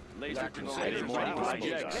 Laser Tactical Crusader, lasers ready for online.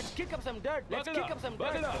 engagement. Let's kick up some dirt. Let's Buck it kick up some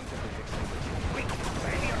Buck dirt. it up.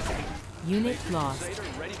 Unit lost.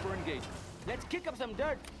 Crusader, ready for engagement. Let's kick up some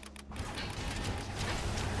dirt.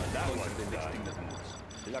 That one's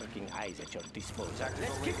done. Lurking eyes at your disposal. Tactical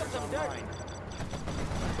Let's kick up lasers some dirt. online.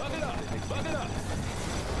 Buck it up. Buck it up.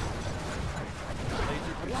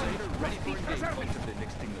 Laser Crusader, ready for engagement.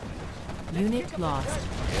 Unit lost.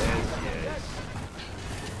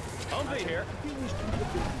 Humvee here. Finished with the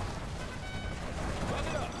building. Buck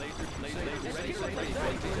it up. Laser, ready for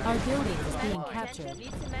Our building is being captured.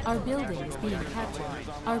 Our building is being captured.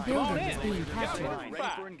 Our building is being captured. Ready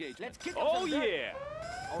for engagement. Oh, yeah.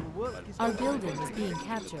 Our building is being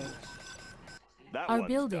captured. That Our one's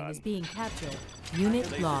building done. is being captured.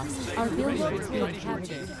 Unit lost. Our building is being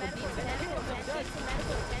captured.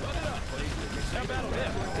 Now battle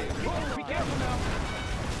left. Whoa, be careful now.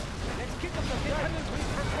 Let's kick up the Defenders will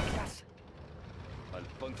protect us.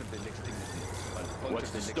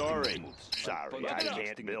 What's the story? Sorry, I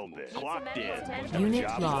can't build this. Clocked in. Unit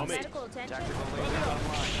Job lost. for me. Medical attention.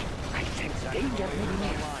 I sense danger moving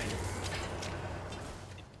in.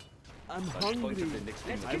 I'm hungry.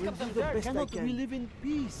 I will do the best I can. We live in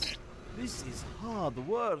peace. This is hard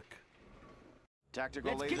work.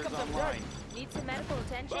 Tactical lasers online. Need some medical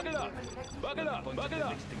attention. Buck it up. Buck it up. Buck it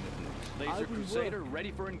up. Laser Crusader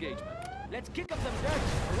ready for engagement. Let's kick up some dirt.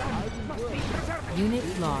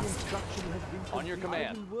 Unit lost. On your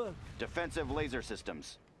command. I will work. Defensive laser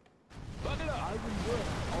systems. Buck it up. I will work.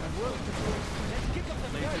 I'll work. Let's kick up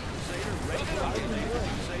some Laser dirt. Crusader ready for engagement. Laser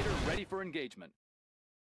Crusader ready for engagement.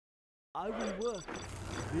 I will work.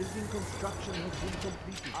 Building construction has been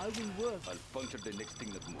completed. I will work. I'll puncture the next thing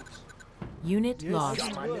that moves. Unit Yes, lost.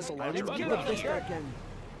 Got my missile I launcher will do right the best here. I can.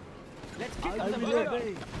 Let's kick I up some will dirt.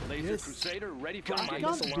 obey. Laser Yes, Crusader ready for Got my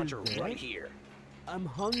engagement. missile launcher right here. I'm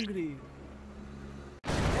hungry.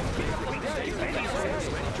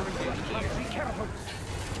 Be careful.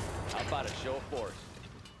 How about a show of force?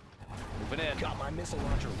 Moving in. Got my missile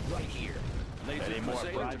launcher right here. Laser Any more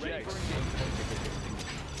Crusader ready projects? for engagement.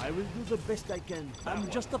 I will do the best I can. I'm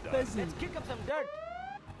just a peasant. Let's kick up some dirt.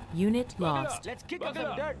 Unit lost. Let's kick Buck up it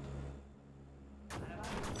some up. dirt.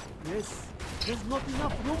 Yes, there's not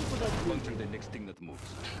enough room for that Puncture building. the next thing that moves.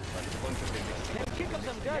 I'll puncture the next thing. Let's kick up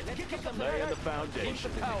some dirt. Let's kick up some Laying the dirt.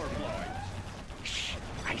 foundation. Power flowing.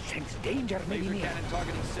 I sense danger Laser moving in. cannon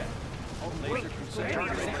targeting set. Laser Crusader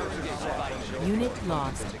ready for engagement. How about a show of Unit force?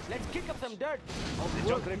 lost. Let's kick up some dirt. Let's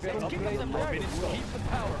kick up some dirt. Keep the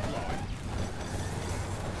power flowing.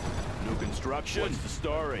 New construction. What's the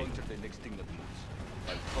story? Puncture the next thing that moves.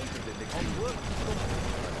 I'll puncture the next thing that moves.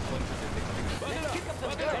 I'll puncture the next thing that moves. Let's kick up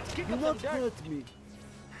some dirt. Let's kick Do up some not dirt. hurt me.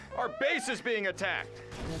 Our base is being attacked.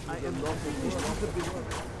 I am not finished with the building.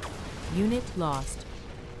 Unit lost.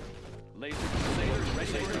 Laser Crusader ready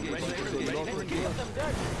for engagement. Let's kick up some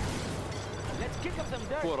dirt. Let's kick up some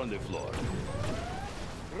dirt. Four on the floor.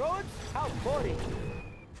 Roads? How boring.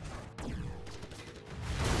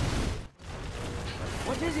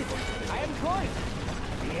 What is it? I am going.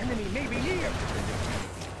 The enemy may be near.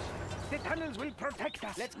 The tunnels will protect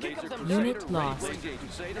us. Let's kick up some dirt. Unit lost.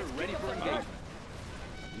 Crusader ready for engagement.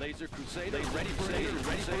 Laser Crusader ready for engagement.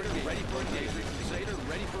 Crusader ready for engagement. Crusader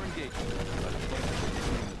ready for engagement.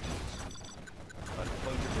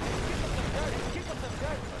 Kick up some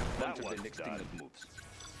dirt. That Puncture the one's next thing done. that moves.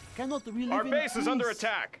 Cannot we live Our in base is under peace?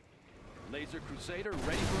 attack. Laser Crusader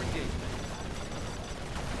ready for engagement.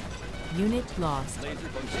 Unit lost. Laser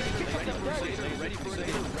Crusader ready for engagement. Ready for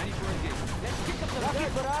engagement. Ready for engagement. Let's kick up some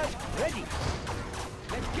rocket barrage. Ready.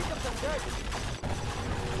 Let's kick up some dirt.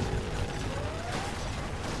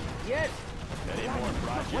 Yes. Any more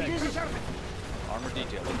What is projects? it? Armor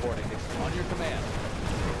detail reporting. On your command.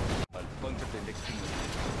 I'll puncture the next thing that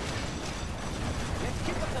moves. Let's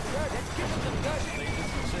kick up some dirt. Let's kick up some dirt. Laser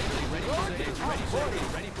Crusader ready for engagement. Ready for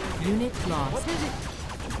engagement. Ready for engagement. Unit lost. What is it?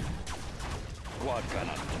 Quad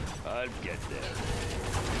cannon. I'll get there.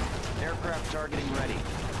 Aircraft targeting ready.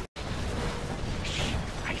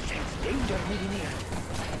 I sense danger moving near.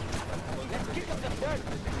 Let's kick up some dirt.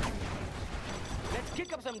 Let's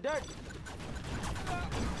kick up some dirt.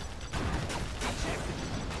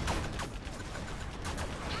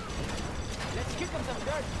 Let's kick up some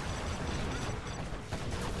dirt.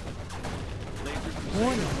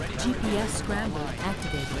 Warning. GPS scramble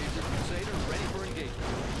activated. Laser Crusader ready for engagement.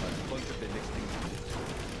 I'll puncture the next thing that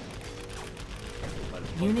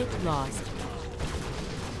moves. Unit lost.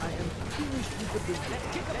 I am finished with the building. Let's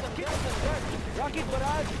kick up some dirt. Rocket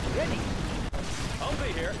barrage ready.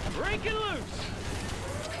 Humvee here. Breaking loose.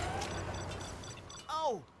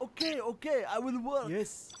 Oh, okay, I will work.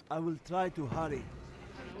 Yes, I will try to hurry.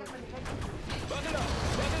 Buck it up.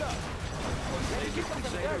 Buck it up. Laser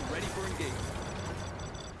Crusader ready for engagement.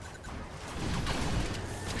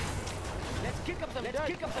 Let's kick up some dirt.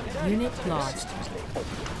 Kick up some dirt. Unit lost.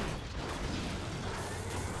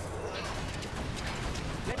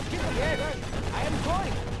 Let's kick up some dirt. I am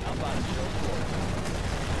going. How about a show of force?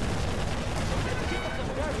 Let's kick up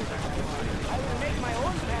some dirt. I will make my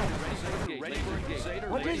own path. Ready for engagement.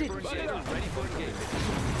 What is it? Ready for engagement.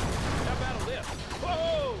 How about a lift?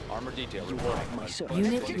 Whoa! Armor detail You reporting. like my service?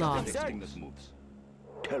 Unit Puncture the lost. next thing that moves.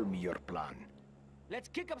 Tell me your plan. Let's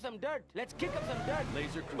kick up some dirt. Let's kick up some dirt.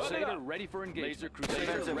 Laser Crusader ready for engagement. Laser Crusader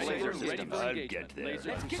Defensive ready laser for systems. engagement. I'll get there. Laser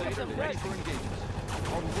Let's kick up Crusader some ready dirt. for engagement.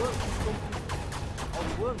 Our work is complete. Our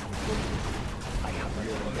work is complete.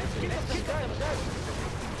 Let's kick up some dirt.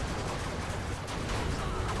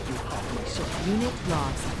 Unit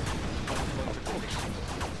lost.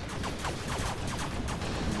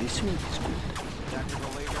 This one is good. Tactical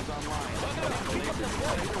lasers online.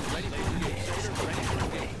 Yes,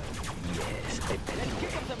 I bet. Let's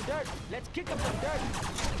kick up some dirt. Let's kick up some dirt.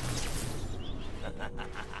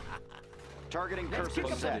 Targeting Let's cursor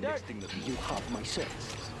kick up some set. dirt. You have my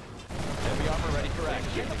services. Heavy armor ready for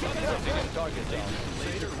action. Let's kick up some dirt. Target zone.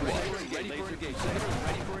 Laser Crusader ready for engagement.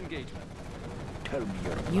 Ready for engagement. Tell me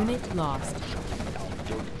your Unit lost.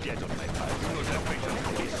 don't get on my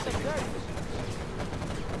path. Kick up some dirt.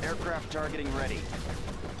 Aircraft targeting ready.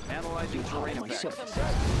 Analyzing terrain my effects. Kick up services. some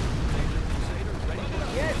dirt. Crusader ready for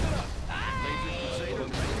Yes. Laser Crusader ready for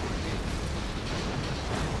engagement.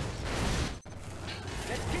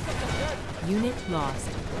 Let's kick up some dirt. Unit lost.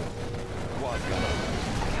 Quad gunner.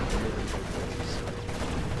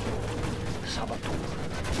 Saboteur.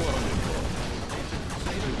 Four on the floor.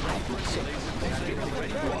 You have my services. Ready for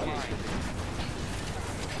engagement.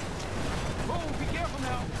 Oh, be careful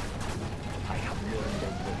now. I have learned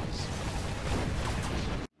their ways.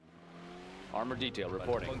 Armor detail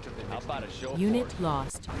reporting. How about a show of Unit force?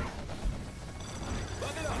 lost. Buck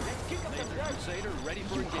it up. Let's kick up some Laser dirt. Crusader ready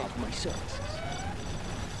for You engagement. have my services.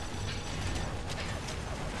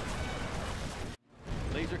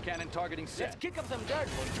 Laser cannon targeting Let's set. kick up some dirt.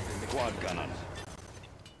 Quad gunner.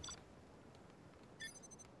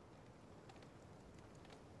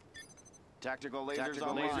 Tactical lasers Tactical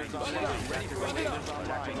online. lasers online. Ready for engagement.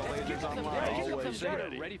 Tactical Let's kick lasers up some online. dirt. Kick up some Always dirt.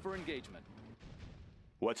 ready. Ready for engagement.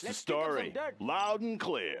 What's the Let's kick up some story? dirt. Loud and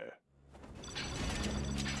clear.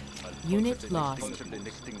 Unit lost. Buck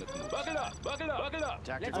it up. Buck it up. Buck it up.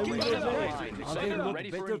 Tactical Let's kick lasers up some dirt. online. Are Crusader there not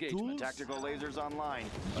ready for better engagement. tools? Tactical lasers online.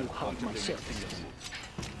 You have my services.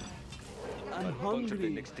 I'm hungry. Their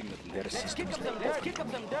Let's kick systems. up some dirt. Let's kick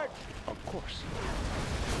up some dirt. Of course.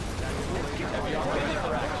 Heavy armor ready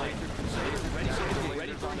for action.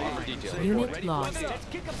 Ready for engagement. Detail. Unit Ready. lost. Buck it up. Let's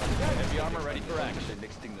kick up some dirt. Heavy armor ready for action.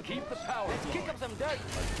 Keep the power Let's kick flowing. up some dirt.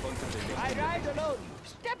 I ride alone.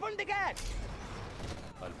 Step on the gas.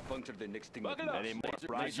 Buck it up. Any more Laser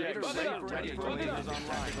projects? Crusader Buck it up. ready for Tactical engagement. lasers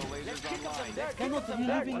online. Tactical Let's lasers kick up some online. dirt. Kick Cannot up some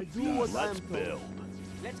believe dirt. I do what Let's I'm told. build.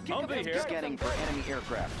 Let's kick up some Humvee here. dirt. Scanning for enemy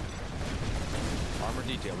aircraft. Armor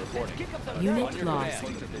detail Let's reporting. kick up some Unit dirt. Your lost.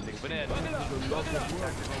 command. Open it. Buck it up. Buck it up.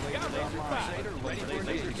 Crusader ready for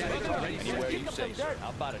engagement. Anywhere you say, sir. How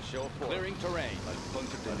about a show of force? Clearing terrain.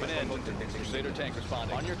 Open in. Crusader tank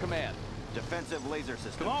responding. On your command. Defensive laser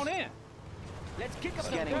systems. Come on in. Let's kick up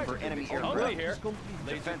some Scanning dirt. for enemy Humvee aircraft. here.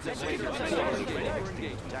 Defensive Let's kick laser up some systems. dirt. Ready for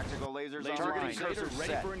engagement. Tactical lasers Laser online. Crusader Cursor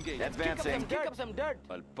ready set. for engagement. Advancing. Kick up some dirt.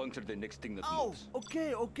 I'll puncture the next thing that Oh,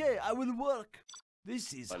 okay, okay, I will work.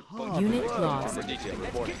 This is hard Unit work. lost. Armor detail Let's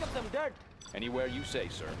reporting. kick up some dirt. Anywhere you say,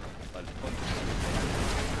 sir. Rocket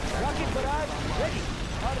barrage ready.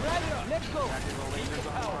 All right, let's go. Tactical lasers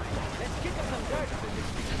online. Let's kick up some dirt.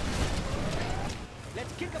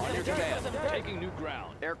 Let's kick up On some your dirt. command. Some dirt. Taking new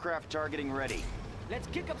ground. Aircraft targeting ready. Let's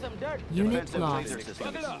kick up some dirt. Unit Defensive lost. laser Buck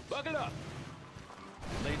systems. it up. Buck it up.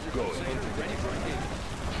 Laser Crusader ready for engagement.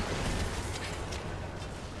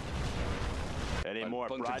 Any more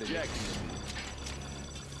projects?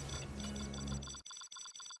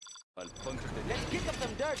 Let's kick up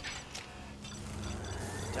some dirt.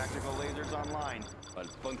 Tactical lasers online.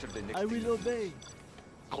 I will obey.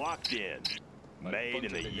 Clocked in. Made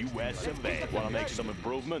in the U.S. of A. Want to make some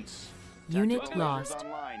improvements? Unit Tactical lost. lasers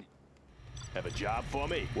online. Have a job for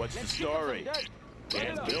me? What's the Let's kick up story? some dirt.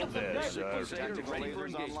 Can't build this, sir. Tactical ready for lasers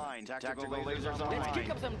engagement. online. Tactical lasers Let's online. kick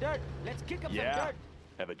up some dirt. Let's kick up Yeah. some dirt.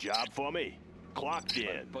 Have a job for me? Clocked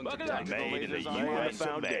in. Buck it up. Made in the Lasers online. U.S.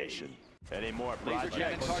 Foundation. Any more Laser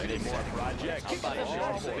cannon projects? targeting Any more set. projects? How about a show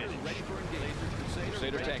of force? Ready for engagement.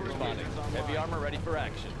 Crusader tank responding. Heavy armor ready for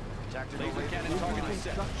action. Tactical Laser lasers cannon targeting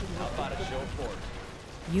set. How about a show of force?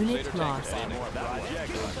 Unit Crusader tank lost. Any responding. more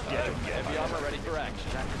projects? Heavy armor ready for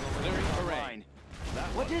action. Clearing terrain.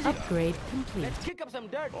 What is it? Upgrade complete. Let's kick up some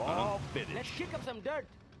dirt. All Let's finished. kick up some dirt.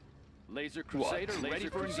 Laser Crusader ready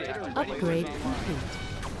for engagement. Upgrade complete.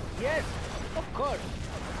 Yes, of course.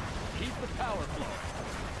 Keep the power flowing.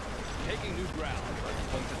 Taking new ground.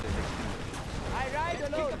 I ride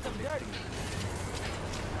alone. Kick up some dirt.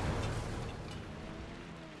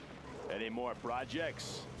 Any more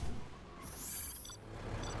projects?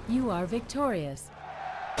 You are victorious.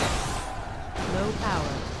 Low power.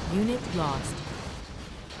 Unit lost.